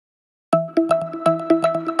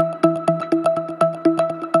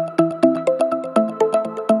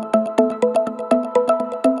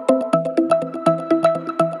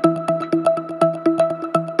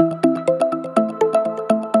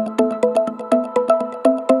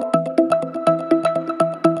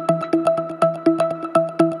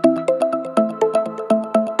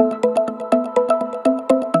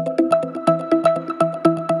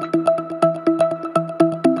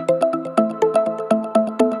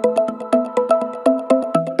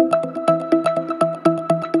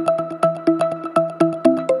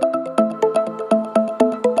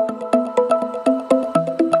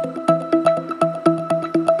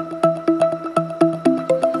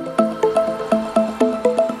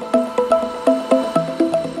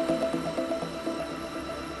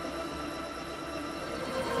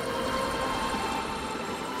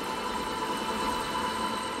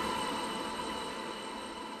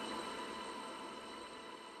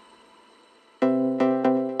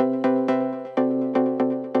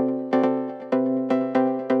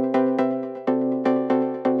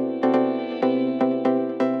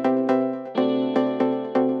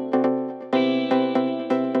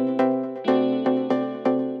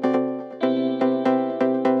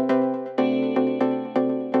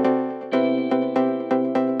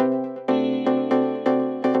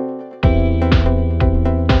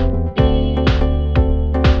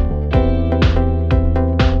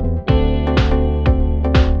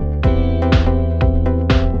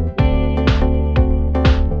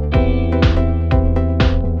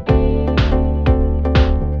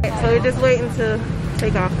to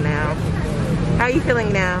take off now. How are you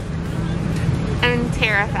feeling now? I'm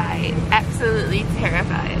terrified. Absolutely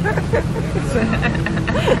terrified.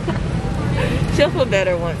 She'll feel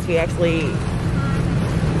better once we actually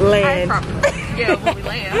land. Yeah, when we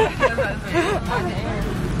land.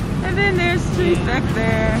 And then there's Trees back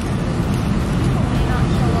there.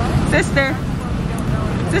 Sister.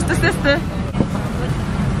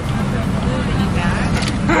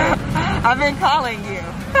 I've been calling you.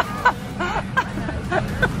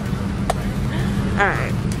 All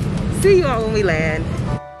right. See you all when we land.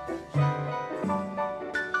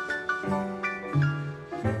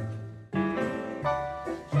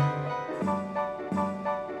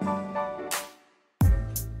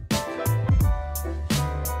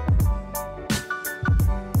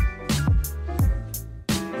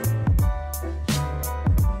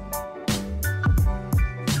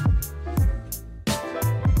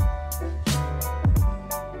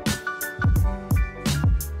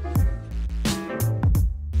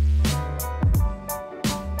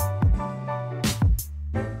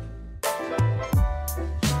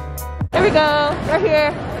 Here we go. Right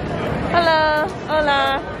here. Hello.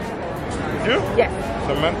 Hola. You? Yes.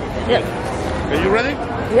 Samantha? Yes. Are you ready?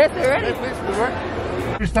 Yes, we're ready. Hey, please, the work.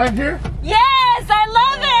 First time here? Yes, I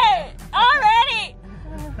love it. Already.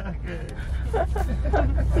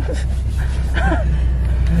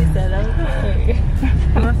 He said okay.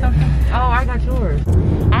 You want something? Oh, I got yours.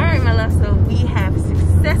 All right, my love. So we have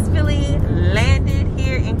successfully landed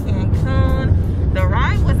here in Cancun. The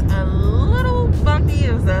ride was a little bumpy.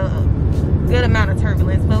 It was a good amount of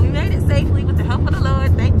turbulence, but we made it safely with the help of the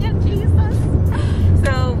Lord. Thank you, Jesus.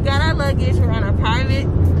 So we got our luggage. We're on a private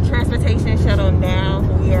transportation shuttle now.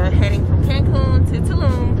 We are heading from Cancun to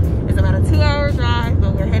Tulum. It's about a 2-hour drive,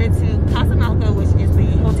 but we're headed to Casa Malca, which is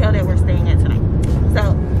the hotel that we're staying at tonight.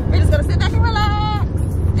 So we're just gonna sit back and relax,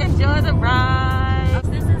 enjoy the ride.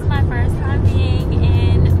 This is my first time being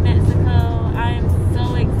in Mexico. I am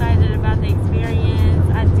so excited about the experience.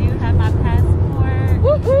 I do have my passport.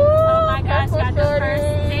 Woohoo! Oh my gosh, got the first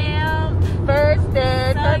stamp. First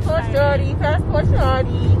stamp, passport shorty, passport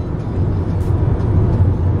shorty.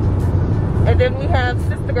 And then we have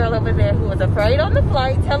sister girl over there who was afraid on the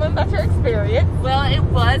flight. Tell them about your experience. Well, it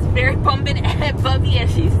was very bumpy, as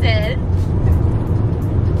she said. I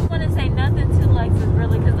want to say nothing to Lexus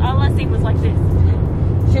really, because all I see was like this.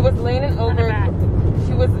 She was leaning over.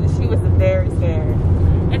 She was very scared.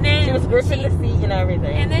 And then she was gripping the seat and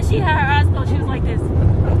everything. And then she had her eyes closed. She was like this.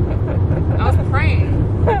 I was praying.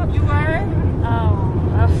 You were? Oh.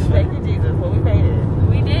 Thank you, Jesus. Well, we made it.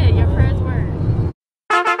 We did. Your prayers were.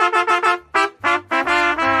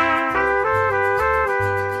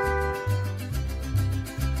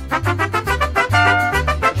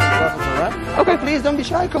 Okay, please don't be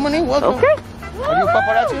shy. Come on in. Welcome. Okay. Are you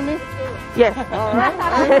paparazzi me? Yes. All right.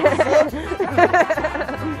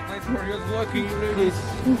 Please.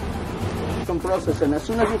 Some process, and as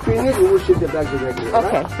soon as you clean it, we will ship the bag directly.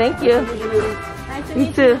 Okay. Right? Thank you. Nice to You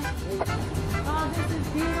meet too. Oh, this is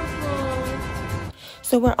beautiful.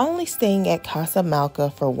 So we're only staying at Casa Malca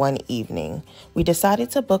for one evening. We decided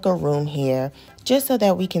to book a room here just so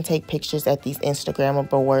that we can take pictures at these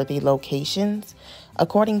Instagrammable worthy locations.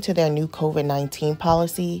 According to their new COVID-19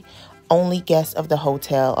 policy, only guests of the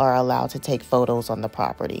hotel are allowed to take photos on the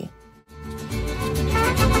property.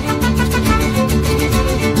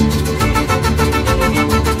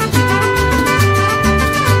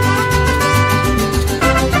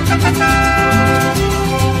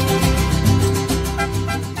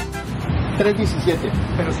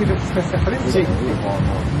 Pero sí está frente. Sí.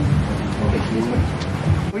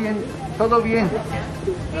 Oye, todo bien.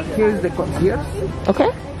 Here is the concierge. Okay.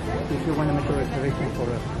 If you want to make a reservation for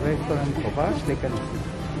a restaurant or bar, they can.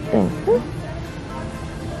 Thank you.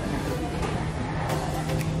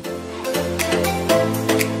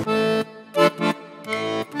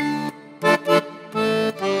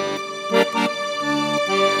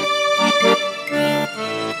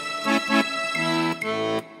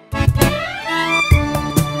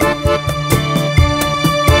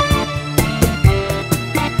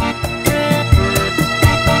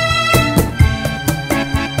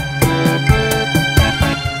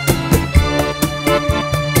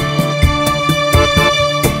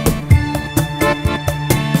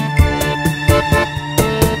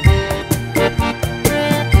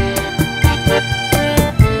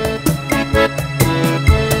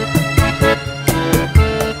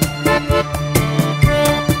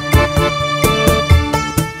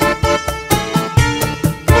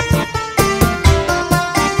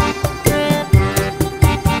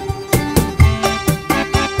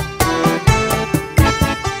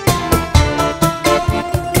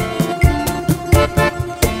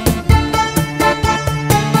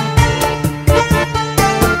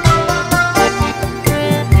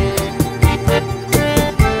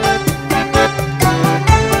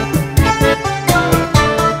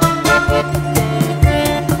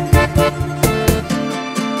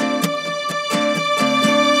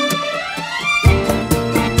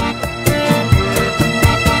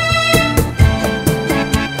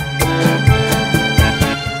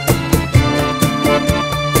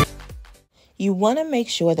 want to make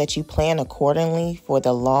sure that you plan accordingly for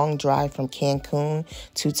the long drive from Cancun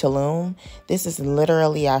to Tulum. This is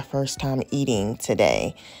literally our first time eating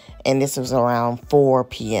today, and this was around 4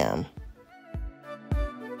 p.m.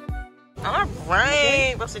 All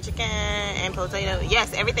right, roasted chicken and potato.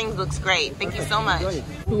 Yes, everything looks great. Thank you so much.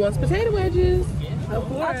 Who wants potato wedges? I'll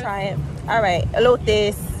try it. All right,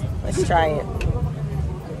 elotes. Let's try it.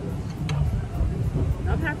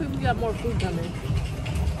 I'm happy we got more food coming.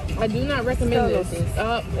 I do not recommend this.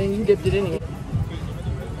 And you dipped it in it.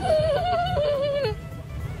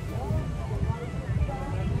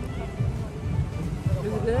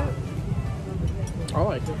 Is it good? I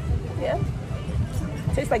like it. Yeah.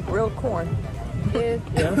 Tastes like grilled corn.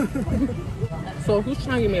 Yeah. So who's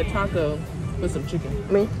trying to give me a taco with some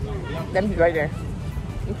chicken? Me. Let me be right there.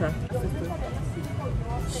 Okay.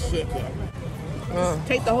 Chicken.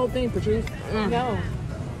 Take the whole thing, Patrice. No.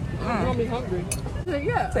 I'm gonna be hungry.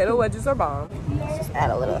 Yeah. Potato wedges are bomb. Just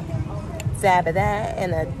add a little dab of that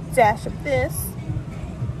and a dash of this.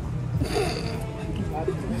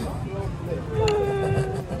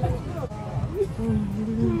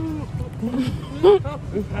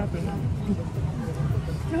 It's happening.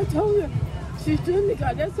 I told you. She shouldn't have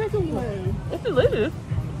got that second one. It's delicious.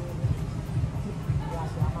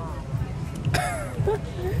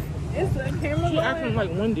 It's a camera. She acting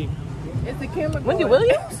like Wendy. It's a camera. Wendy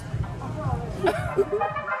Williams?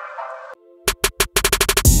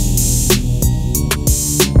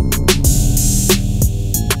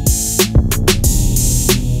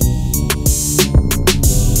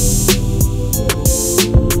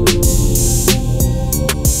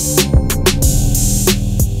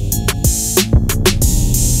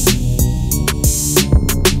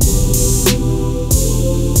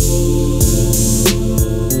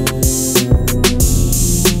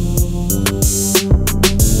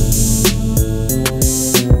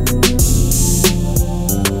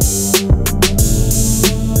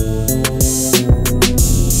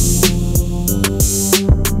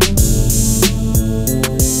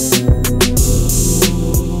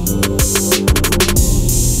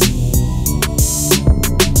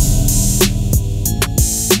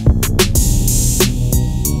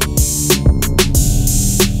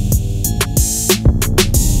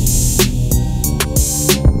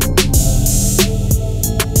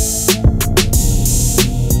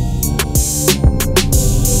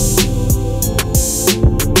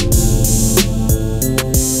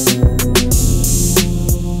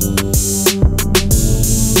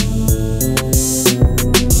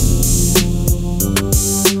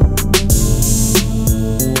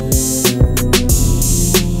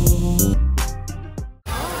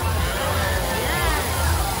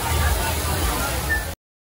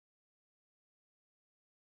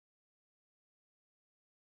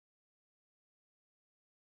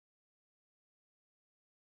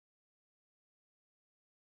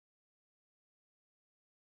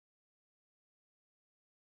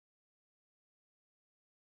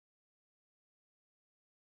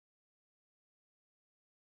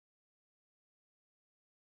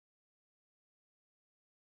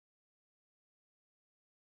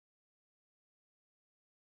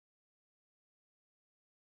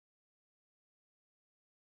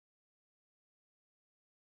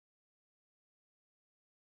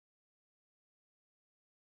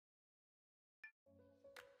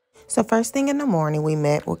 So first thing in the morning, we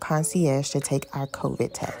met with concierge to take our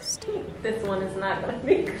COVID test. This one is not gonna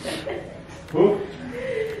be good. Who?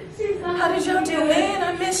 How did y'all do, man?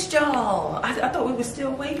 I missed y'all. I thought we were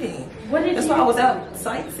still waiting. That's why I was out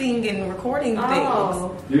sightseeing and recording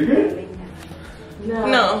things. You good?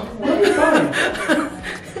 No. It's fine.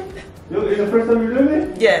 It's the first time you're doing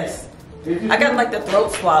it? Yes. I got like the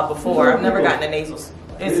throat swab before. I've never gotten the nasals.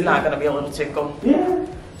 It's not gonna be a little tickle. Yeah.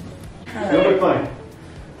 You'll be fine.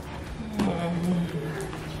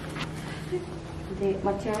 The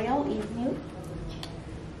material is new.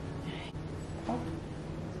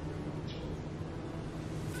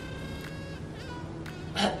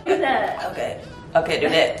 Okay. Okay, do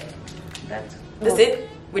that. That's it?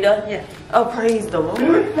 We done? Yeah. Oh, praise the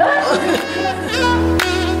Lord.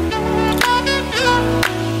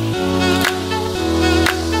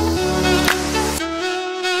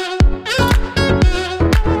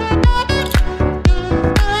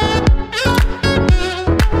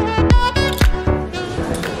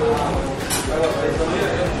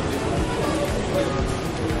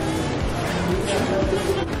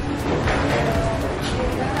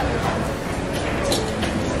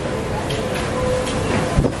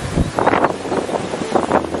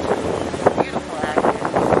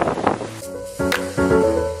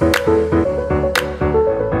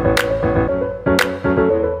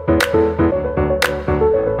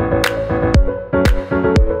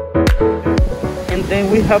 then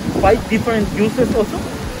we have 5 different juices also.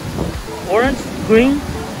 Orange, green,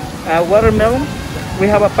 watermelon. We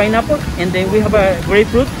have a pineapple, and then we have a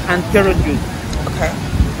grapefruit and carrot juice. Okay.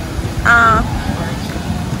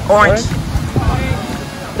 Orange.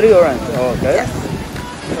 3 orange. Okay. Yes.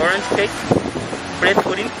 Orange cake, bread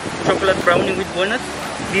pudding, chocolate brownie with walnuts.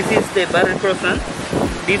 This is the butter croissant.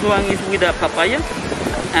 This one is with a papaya,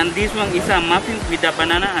 and this one is a muffin with a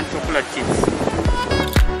banana and chocolate chips.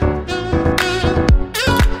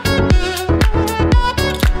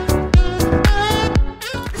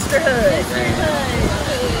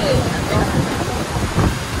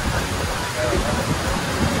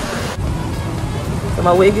 So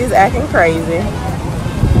my wig is acting crazy,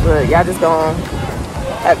 but y'all just gonna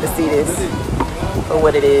have to see this for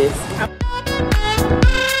what it is.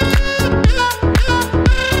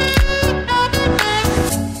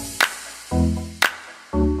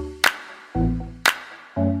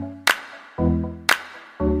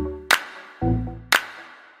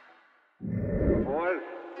 Boys,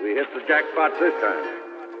 we hit the jackpot this time.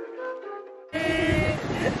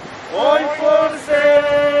 Hoy por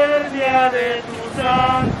ser día de tu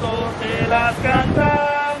santo te las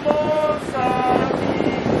cantamos a ti.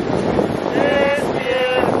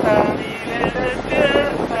 Despierta, dile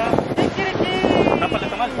despierta. Tápale,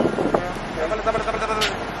 tamal. Tápale.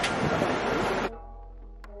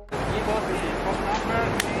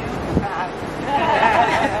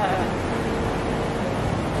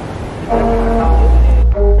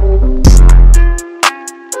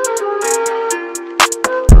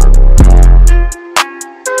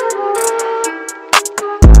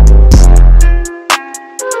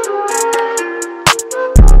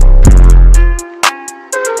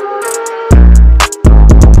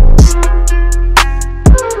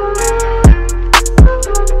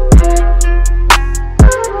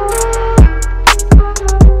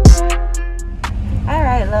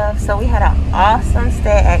 So we had an awesome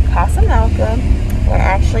stay at Casa Malca. We're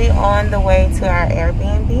actually on the way to our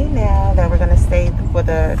Airbnb now that we're going to stay for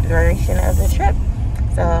the duration of the trip.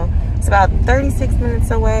 So it's about 36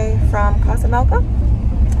 minutes away from Casa Malca.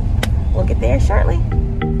 We'll get there shortly.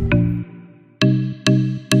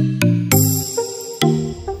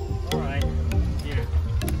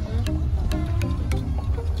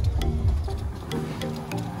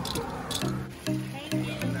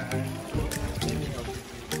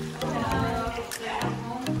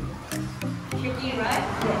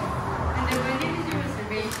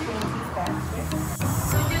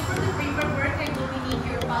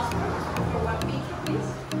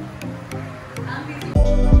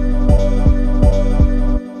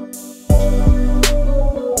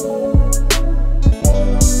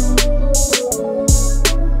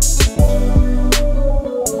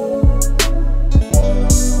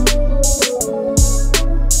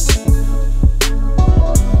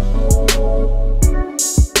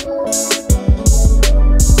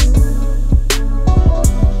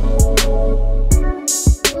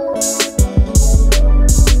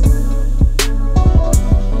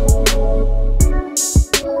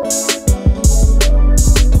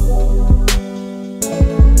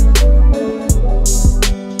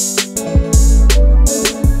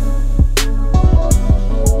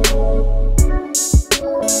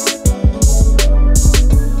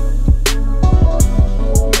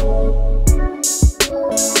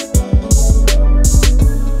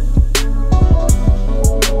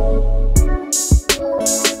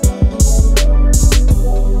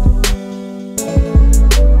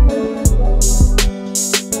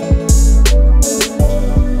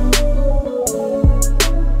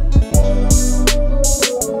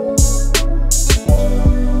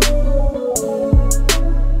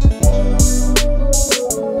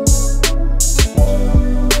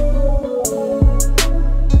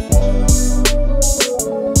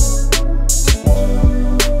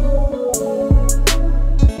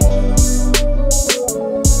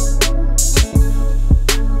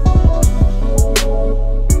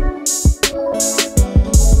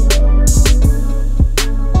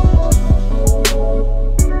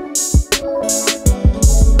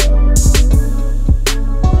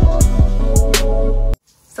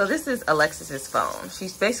 So this is Alexis's phone.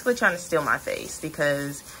 She's basically trying to steal my face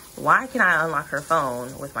because why can I unlock her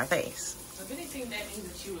phone with my face? If anything, that means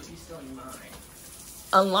that she would be stealing mine.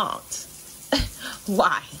 Unlocked.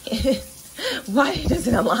 Why? Why does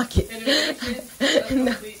it unlock it?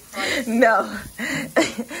 No.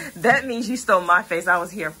 That means you stole my face. I was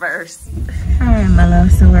here first. All right, my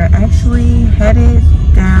love. So we're actually headed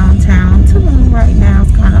downtown Tulum right now.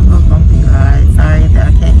 It's kind of a bumpy ride. Sorry that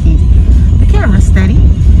I can't keep the camera steady.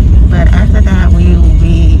 But after that, we will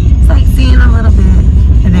be sightseeing a little bit,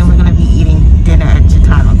 and then we're going to be eating dinner at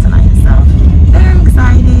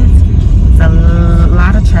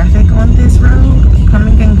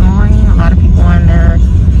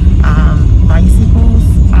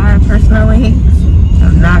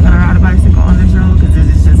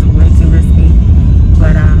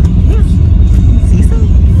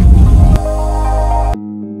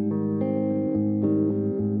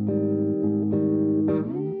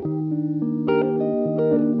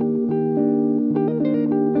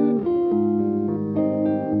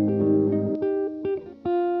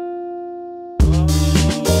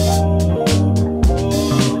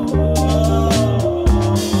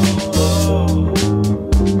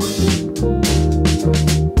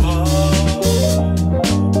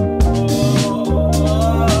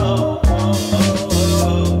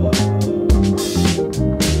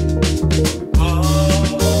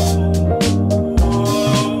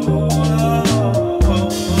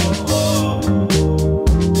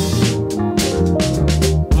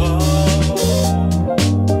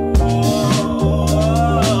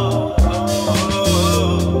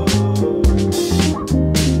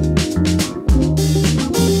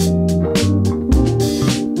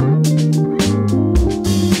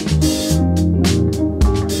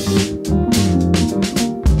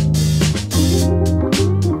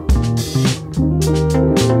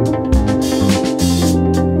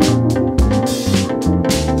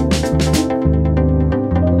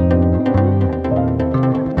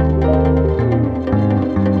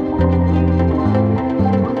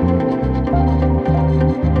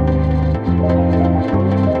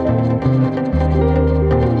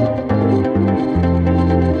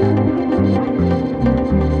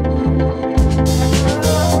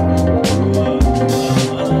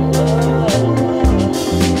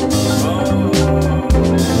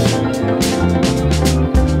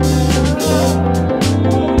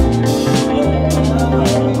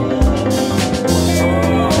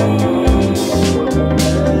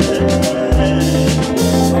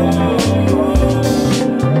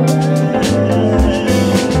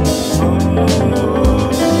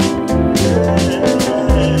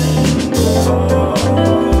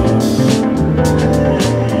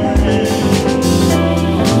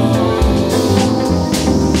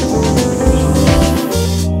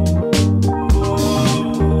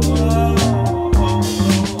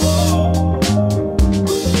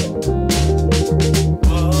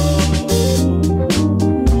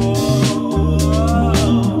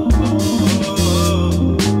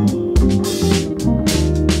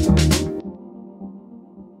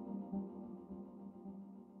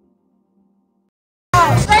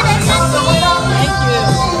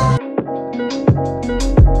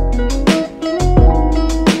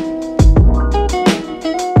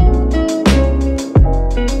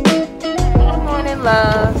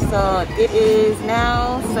It is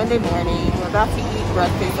now Sunday morning. We're about to eat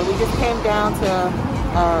breakfast, so we just came down to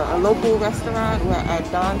a local restaurant. We're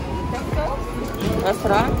at Don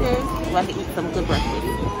Restaurantes. We're about to eat some good breakfast.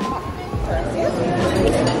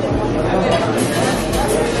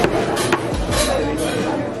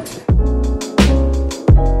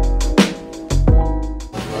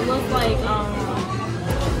 It looks like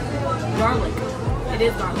garlic. It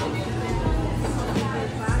is garlic.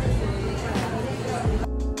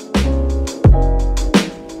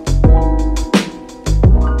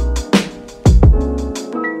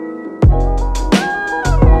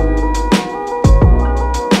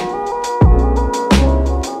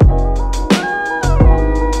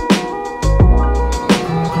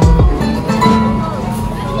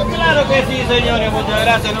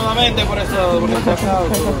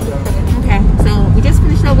 Okay, so we just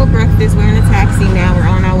finished up with breakfast. We're in a taxi now. We're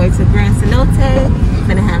on our way to Gran Cenote.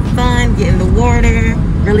 Gonna have fun, get in the water.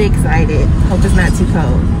 Really excited. Hope it's not too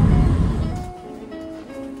cold.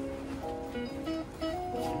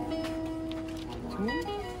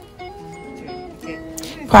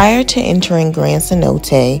 Prior to entering Gran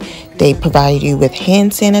Cenote, they provided you with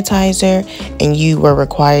hand sanitizer and you were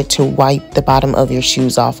required to wipe the bottom of your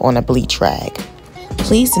shoes off on a bleach rag.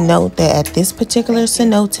 Please note that at this particular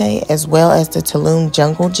cenote, as well as the Tulum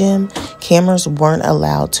Jungle Gym, cameras weren't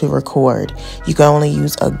allowed to record. You can only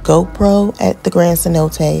use a GoPro at the Gran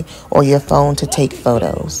Cenote or your phone to take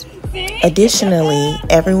photos. Additionally,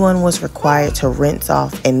 everyone was required to rinse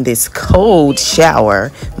off in this cold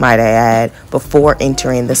shower, might I add, before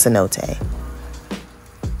entering the cenote.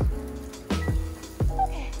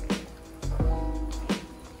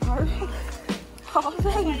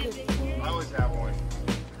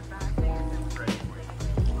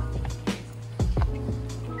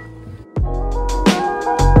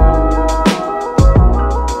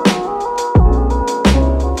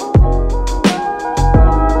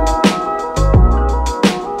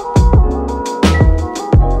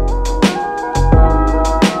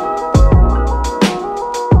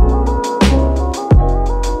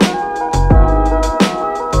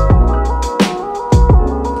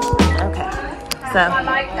 So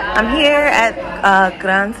I'm here at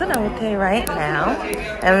Gran Cenote right now.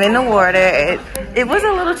 I'm in the water. It was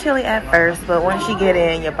a little chilly at first, but once you get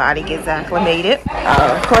in, your body gets acclimated.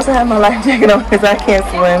 Of course, I have my life jacket on because I can't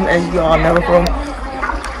swim, as you all know from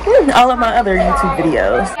all of my other YouTube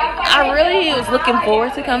videos. I really was looking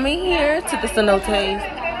forward to coming here to the cenotes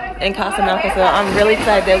in Casa Malca, so I'm really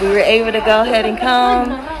excited that we were able to go ahead and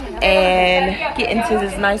come and get into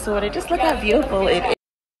this nice water. Just look how beautiful it is.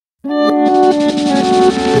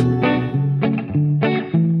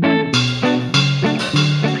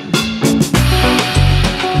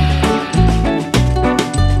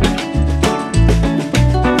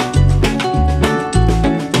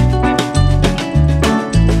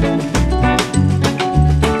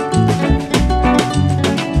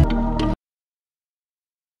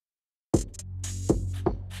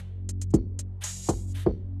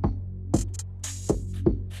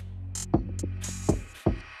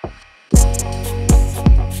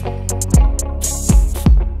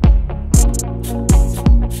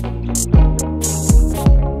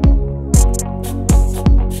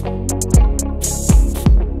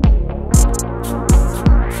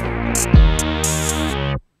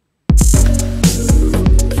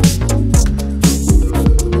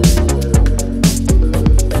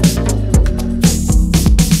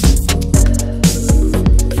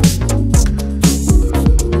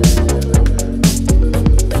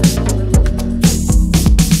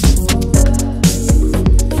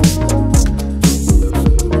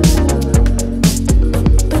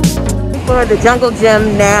 The jungle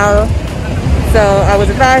gym now, so I was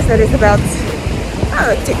advised that it's about,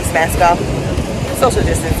 take this mask off, social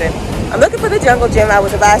distancing. I'm looking for the jungle gym. I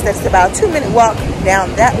was advised that it's about a 2-minute walk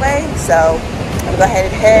down that way, so I'm gonna go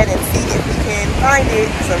ahead and see if we can find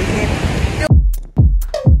it so we can